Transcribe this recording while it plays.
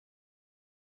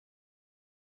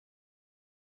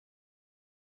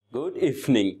Good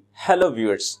evening. Hello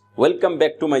viewers. Welcome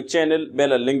back to my channel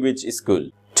Balal Language School.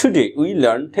 Today we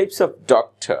learn types of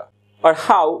doctor or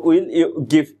how will you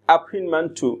give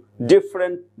appointment to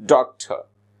different doctor.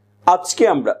 আজকে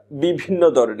আমরা বিভিন্ন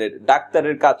ধরনের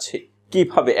ডাক্তারের কাছে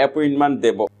কিভাবে appointment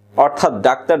দেব অর্থাৎ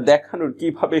doctor দেখানোর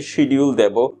কিভাবে শিডিউল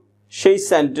দেব সেই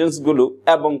সেন্টেন্সগুলো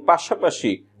এবং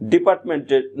পাশাপাশি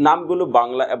ডিপার্টমেন্টের নামগুলো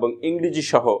বাংলা এবং ইংরেজি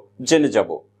সহ জেনে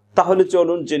যাব। তাহলে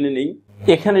চলুন জেনে নেই।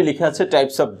 এখানে লেখা আছে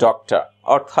টাইপস অফ ডক্টর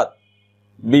অর্থাৎ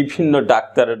বিভিন্ন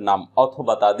ডাক্তারের নাম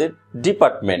অথবা তাদের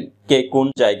ডিপার্টমেন্ট, কে কোন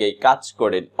জায়গায় কাজ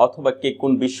করেন অথবা কে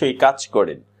কোন বিষয়ে কাজ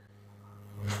করেন,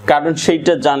 কারণ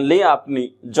সেইটা জানলেই আপনি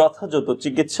যথাযথ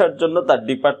চিকিৎসার জন্য তার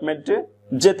ডিপার্টমেন্টে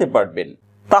যেতে পারবেন।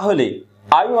 তাহলে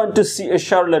আই ওয়ান্ট টু সি এ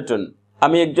শার্লেটন,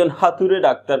 আমি একজন হাতুড়ে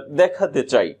ডাক্তার দেখাতে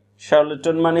চাই।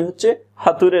 শার্লেটন মানে হচ্ছে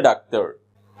হাতুড়ে doctor.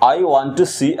 I want to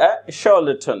C এ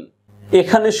শার্লেটন।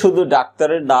 এখানে শুধু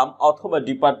ডাক্তারের নাম অথবা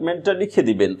ডিপার্টমেন্টটা লিখে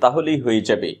দিবেন, তাহলেই হয়ে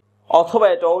যাবে। অথবা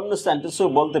এটা অন্য সেন্টেন্সও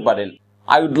বলতে পারেন,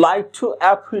 I would like to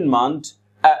appointment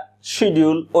a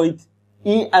schedule with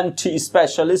ENT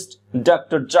specialist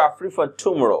doctor Jafri for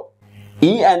tomorrow.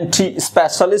 ENT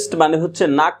specialist মানে হচ্ছে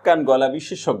নাক কান গলা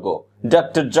বিশেষজ্ঞ,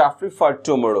 ডক্টর জাফরি ফর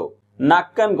টুমরো। নাক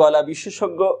কান গলা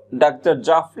বিশেষজ্ঞ ডাক্তার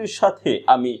জাফরির সাথে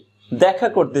আমি দেখা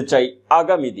করতে চাই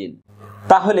আগামী দিন।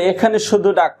 তাহলে এখানে শুধু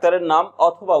ডাক্তারের নাম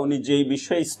অথবা উনি যেই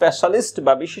বিষয়ে স্পেশালিস্ট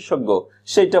বা বিশেষজ্ঞ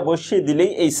সেটা বসিয়ে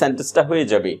দিলেই এই সেন্টেন্সটা হয়ে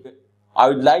যাবে। I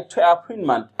would like to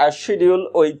appointment a schedule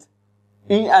with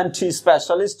ENT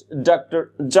specialist doctor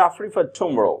Jafri for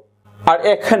tomorrow. আর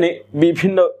এখানে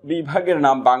বিভিন্ন বিভাগের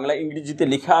নাম বাংলা ইংরেজিতে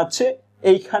লেখা আছে,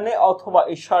 এইখানে অথবা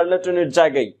এই শার্লেটনের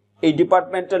জায়গায় এই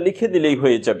ডিপার্টমেন্টটা লিখে দিলেই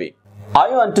হয়ে যাবে। I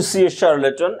want to see a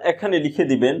charlatan, এখানে লিখে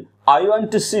দিবেন I want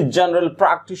to see general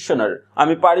practitioner,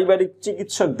 আমি পারিবারিক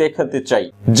চিকিৎসক দেখাতে চাই।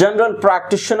 জেনারেল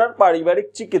প্র্যাকটিশনার পারিবারিক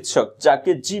চিকিৎসক,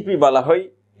 যাকে জিপি বলা হয়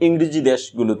ইংরেজি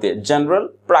দেশগুলোতে। জেনারেল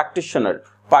প্র্যাকটিশনার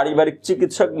পারিবারিক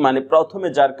চিকিৎসক মানে প্রথমে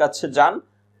যার কাছে যান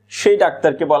সেই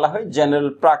ডাক্তারকে বলা হয়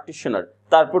জেনারেল প্র্যাকটিশনার,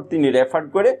 তারপর তিনি রেফার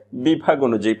করে বিভাগ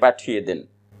অনুযায়ী পাঠিয়ে দেন।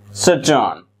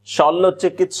 সার্জন শল্য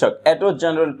চিকিৎসক, এটাও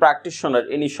জেনারেল প্র্যাকটিশনার,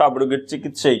 ইনি সব রোগের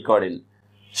চিকিৎসাই করেন।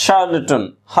 শার্লেটন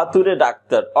হাতুড়ে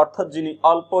ডাক্তার অর্থাৎ যিনি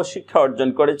অল্প শিক্ষা অর্জন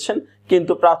করেছেন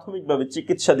কিন্তু প্রাথমিকভাবে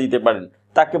চিকিৎসা দিতে পারেন,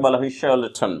 তাকে বলা হয়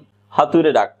শার্লেটন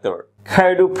হাতুড়ে ডাক্তার।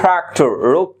 খাইরোপ্র্যাক্টর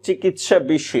রোগ চিকিৎসা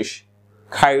বিশেষ,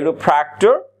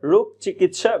 খাইরোপ্র্যাক্টর রোগ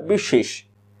চিকিৎসা বিশেষ।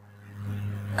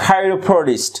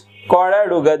 খাইরোপ্রোডিস্ট কড়া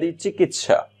রোগাদি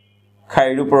চিকিৎসা,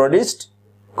 খাইরোপ্রোডিস্ট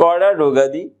কড়া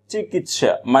রোগাদি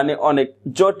চিকিৎসা মানে অনেক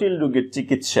জটিল রোগের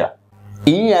চিকিৎসা।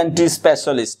 ENT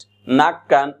স্পেশালিস্ট নাক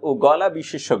কান ও গলা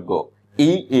বিশেষজ্ঞ,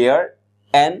 ই ইয়ার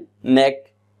and neck,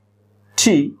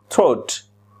 T throat,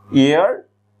 year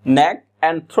neck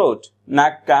and throat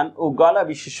নাক কান ও গলা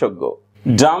বিশেষজ্ঞ।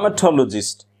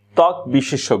 ডার্মাটোলজিস্ট ত্বক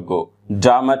বিশেষজ্ঞ,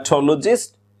 ডার্মাটোলজিস্ট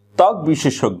ত্বক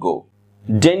বিশেষজ্ঞ।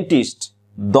 ডেন্টিস্ট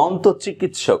দন্ত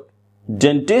চিকিৎসক,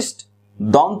 ডেন্টিস্ট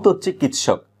দন্ত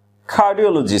চিকিৎসক।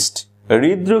 কার্ডিওলজিস্ট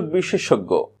হৃদরোগ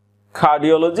বিশেষজ্ঞ,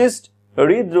 কার্ডিওলজিস্ট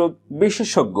হৃদরোগ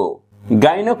বিশেষজ্ঞ।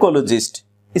 গাইনোকোলজিস্ট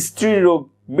স্ত্রী রোগ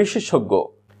বিশেষজ্ঞ।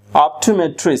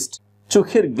 অপটোমেট্রিস্ট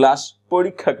চোখের গ্লাস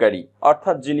পরীক্ষাকারী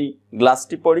অর্থাৎ যিনি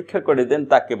গ্লাসটি পরীক্ষা করে দেন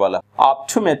তাকে বলা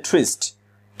অপটোমেট্রিস্ট,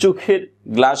 চোখের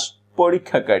গ্লাস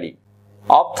পরীক্ষাকারী।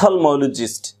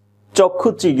 অপথলমোলজিস্ট চক্ষু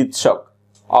চিকিৎসক,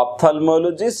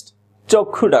 অপথলমোলজিস্ট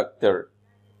চক্ষু ডাক্তার।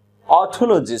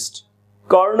 অথোলজিস্ট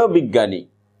কর্ণবিজ্ঞানী,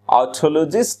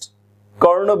 অথোলজিস্ট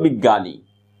কর্ণবিজ্ঞানী।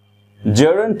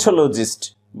 জেরন্টোলজিস্ট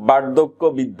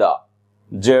বার্ধক্যবিদ্যা,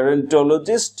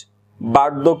 জেরন্টোলজিস্ট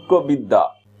বার্ধক্যবিদ্যা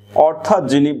অর্থাৎ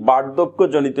যিনি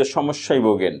বার্ধক্যজনিত সমস্যায়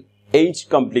ভোগেন, এইজ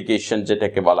কমপ্লিকেশন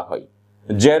যেটাকে বলা হয়,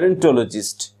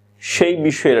 জেরন্টোলজিস্ট সেই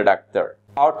বিষয়ের ডাক্তার।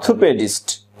 অর্থোপেডিস্ট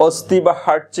অস্থি বা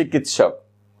হাড় চিকিৎসক,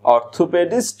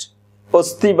 অর্থোপেডিস্ট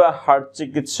অস্থি বা হাড়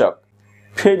চিকিৎসক।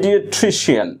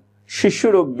 পেডিয়াট্রিশিয়ান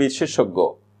শিশুরোগ বিশেষজ্ঞ,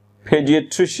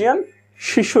 পেডিয়াট্রিশিয়ান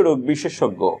শিশুরোগ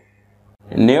বিশেষজ্ঞ।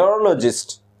 নিউরোলজিস্ট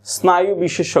স্নায়ু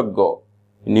বিশেষজ্ঞ,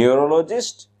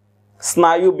 নিউরোলজিস্ট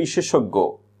স্নায়ু বিশেষজ্ঞ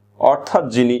অর্থাৎ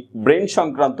যিনি ব্রেন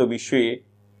সংক্রান্ত বিষয়ে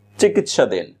চিকিৎসা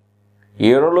দেন।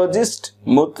 ইউরোলজিস্ট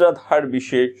মূত্রাধার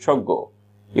বিশেষজ্ঞ,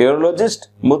 ইউরোলজিস্ট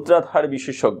মূত্রাধার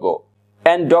বিশেষজ্ঞ।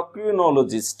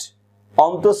 এন্ডোক্রিনোলজিস্ট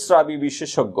অন্তঃস্রাবী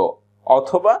বিশেষজ্ঞ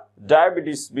অথবা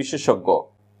ডায়াবেটিস বিশেষজ্ঞ।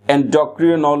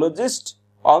 এন্ডোক্রিনোলজিস্ট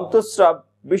অন্তঃস্রাব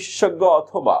বিশেষজ্ঞ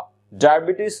অথবা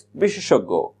ডায়াবেটিস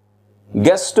বিশেষজ্ঞ।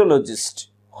 গ্যাস্ট্রোলজিস্ট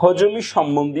হজমি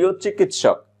সম্বন্ধীয়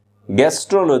চিকিৎসক,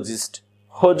 গ্যাস্ট্রোলজিস্ট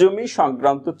হজমি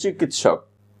সংক্রান্ত চিকিৎসক,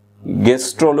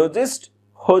 গ্যাস্ট্রোলজিস্ট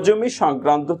হজমি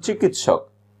সংক্রান্ত চিকিৎসক।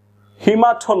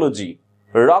 Haematology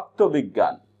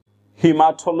রক্তবিজ্ঞান,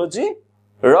 haematology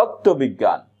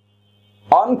রক্তবিজ্ঞান।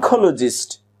 অনকোলজিস্ট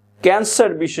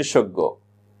ক্যান্সার বিশেষজ্ঞ,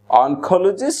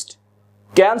 অনকোলজিস্ট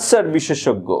ক্যান্সার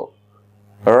বিশেষজ্ঞ,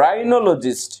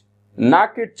 রাইনোলজিস্ট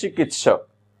নাকের চিকিৎসক,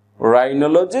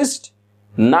 রাইনোলজিস্ট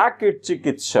নাকের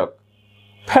চিকিৎসক,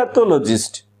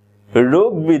 প্যাথোলজিস্ট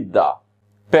রোগবিদ্যা,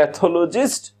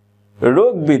 প্যাথোলজিস্ট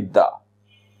রোগবিদ্যা,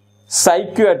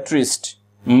 সাইকিয়াট্রিস্ট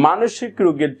মানসিক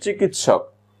রোগের চিকিৎসক,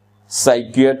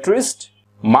 সাইকিয়াট্রিস্ট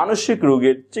মানসিক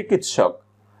রোগের চিকিৎসক,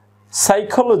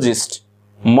 সাইকোলজিস্ট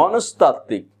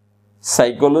মনস্তাত্ত্বিক,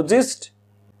 সাইকোলজিস্ট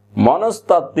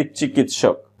মনস্তাত্ত্বিক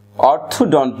চিকিৎসক,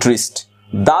 অর্থোডন্ট্রিস্ট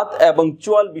দাঁত এবং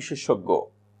চোয়াল বিশেষজ্ঞ,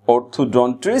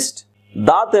 অর্থোডন্ট্রিস্ট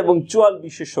দাঁত এবং চোয়াল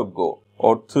বিশেষজ্ঞ,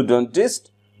 অর্থোডন্টিস্ট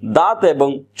দাঁত এবং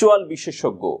চোয়াল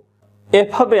বিশেষজ্ঞ।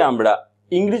 এভাবে আমরা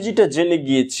ইংরেজিটা জেনে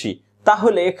গিয়েছি।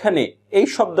 তাহলে এখানে এই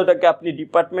শব্দটাকে আপনি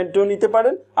ডিপার্টমেন্টেও নিতে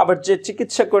পারেন, আবার যে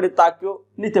চিকিৎসা করে তাকেও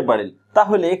নিতে পারেন।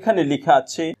 তাহলে এখানে লেখা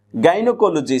আছে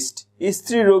গাইনোকোলজিস্ট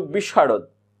স্ত্রী রোগ বিশারদ।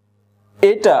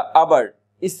 এটা আবার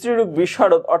স্ত্রী রোগ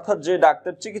বিশারদ অর্থাৎ যে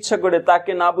ডাক্তার চিকিৎসা করে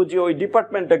তাকে না বুঝিয়ে ওই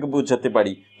ডিপার্টমেন্টটাকে বুঝাতে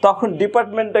পারি, তখন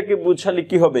ডিপার্টমেন্টটাকে বুঝালে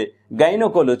কি হবে?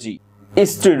 গাইনোকোলজি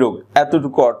স্ত্রী রোগ,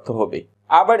 এতটুকু অর্থ হবে।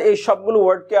 আবার এই সবগুলো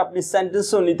ওয়ার্ডকে আপনি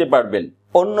সেন্টেন্সেও নিতে পারবেন,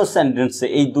 অন্য সেন্টেন্সে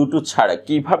এই দুটো ছাড়া।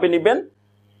 কিভাবে নেবেন?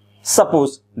 সাপোজ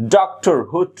ডক্টর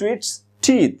হু ট্রিটস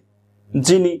টিথ,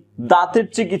 যিনি দাঁতের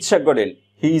চিকিৎসা করেন,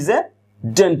 হি ইজ এ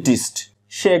ডেন্টিস্ট,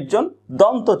 সে একজন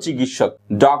দন্ত চিকিৎসক।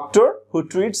 ডক্টর হু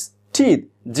ট্রিটস টিথ,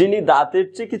 যিনি দাঁতের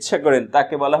চিকিৎসা করেন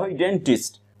তাকে বলা হয়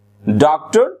ডেন্টিস্ট।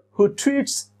 ডক্টর হু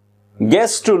ট্রিটস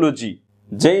গ্যাস্ট্রোলজি,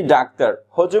 যেই ডাক্তার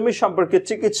হজমি সম্পর্কে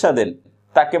চিকিৎসা দেন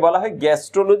তাকে বলা হয়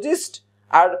গ্যাস্ট্রোলজিস্ট,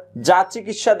 আর যা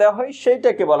চিকিৎসা দেওয়া হয়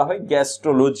সেইটাকে বলা হয়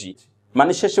গ্যাস্ট্রোলজি।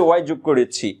 মানে শেষে ওয়াই যোগ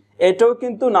করেছি, এটাও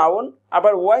কিন্তু নাউন,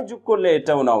 আবার ওয়াই যোগ করলে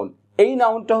এটাও নাউন। এই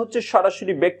নাউনটা হচ্ছে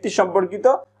সরাসরি ব্যক্তি সম্পর্কিত,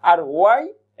 আর ওয়াই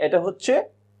এটা হচ্ছে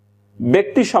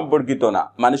ব্যক্তি সম্পর্কিত না,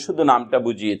 মানে শুধু নামটা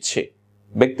বুঝিয়েছে,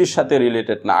 ব্যক্তির সাথে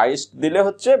রিলেটেড না। আইস দিলে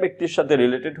হচ্ছে ব্যক্তির সাথে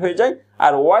রিলেটেড হয়ে যায়,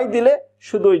 আর ওয়াই দিলে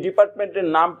শুধু ওই ডিপার্টমেন্টের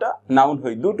নামটা নাউন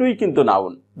হয়। দুটোই কিন্তু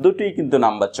নাউন, দুটোই কিন্তু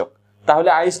নামবাচক। তাহলে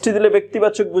আইসটি দিলে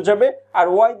ব্যক্তিবাচক বুঝাবে, আর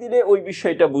ওয়াই দিলে ওই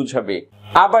বিষয়টা বুঝাবে।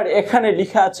 আবার এখানে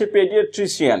লেখা আছে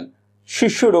পেডিয়াট্রিশিয়ান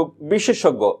শিশু রোগ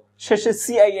বিশেষজ্ঞ, শেষে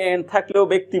সিআইএন থাকলেও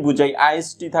ব্যক্তি বুঝাই,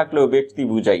 আইএসটি থাকলেও ব্যক্তি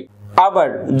বুঝাই। আবার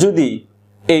যদি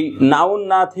এই নাউন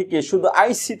না থেকে শুধু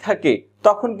আইসি থাকে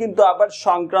তখন কিন্তু আবার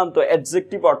সংক্রান্ত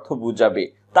অ্যাডজেক্টিভ অর্থ বুঝাবে।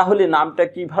 তাহলে নামটা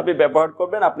কিভাবে ব্যবহার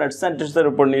করবেন আপনার সেন্টেন্সের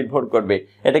উপর নির্ভর করবে।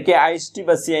 এটাকে আইএসটি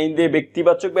বা সিআইএন দিয়ে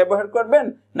ব্যক্তিবাচক ব্যবহার করবেন,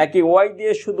 নাকি ওয়াই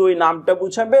দিয়ে শুধু ওই নামটা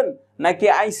বুঝাবেন, নাকি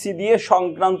আইসি দিয়ে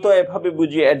সংক্রান্ত এভাবে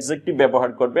বুঝিয়ে অ্যাডজেক্টিভ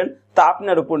ব্যবহার করবেন, তা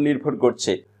আপনার উপর নির্ভর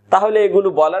করছে। তাহলে এগুলো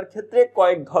বলার ক্ষেত্রে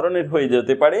কয়েক ধরনের হয়ে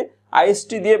যেতে পারে।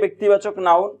 আইএসটি দিয়ে ব্যক্তিবাচক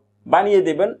নাউন বানিয়ে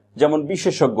দেবেন, যেমন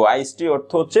বিশেষজ্ঞ, আইএসটি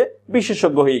অর্থ হচ্ছে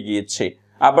বিশেষজ্ঞ হয়ে গিয়েছে।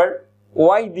 আবার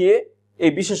ওয়াই দিয়ে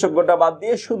এই বিশেষজ্ঞটা বাদ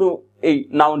দিয়ে শুধু এই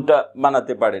নাউনটা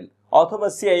বানাতে পারেন, অথবা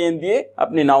সিআইএন দিয়ে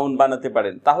আপনি নাউন বানাতে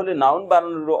পারেন। তাহলে নাউন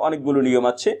বানানোরও অনেকগুলো নিয়ম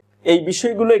আছে। এই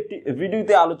বিষয়গুলো একটি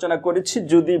ভিডিওতে আলোচনা করেছি,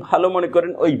 যদি ভালো মনে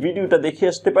করেন ওই ভিডিওটা দেখে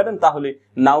আসতে পারেন, তাহলে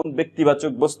নাউন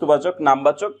ব্যক্তিবাচক, বস্তুবাচক,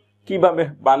 নামবাচক কিভাবে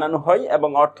বানানো হয় এবং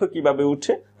অর্থ কিভাবে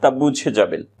উঠে তা বুঝে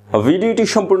যাবেন। ভিডিওটি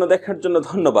সম্পূর্ণ দেখার জন্য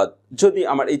ধন্যবাদ। যদি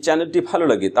আমার এই চ্যানেলটি ভালো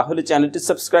লাগে তাহলে চ্যানেলটি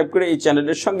সাবস্ক্রাইব করে এই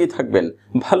চ্যানেলের সঙ্গেই থাকবেন।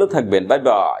 ভালো থাকবেন, বাই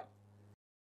বাই।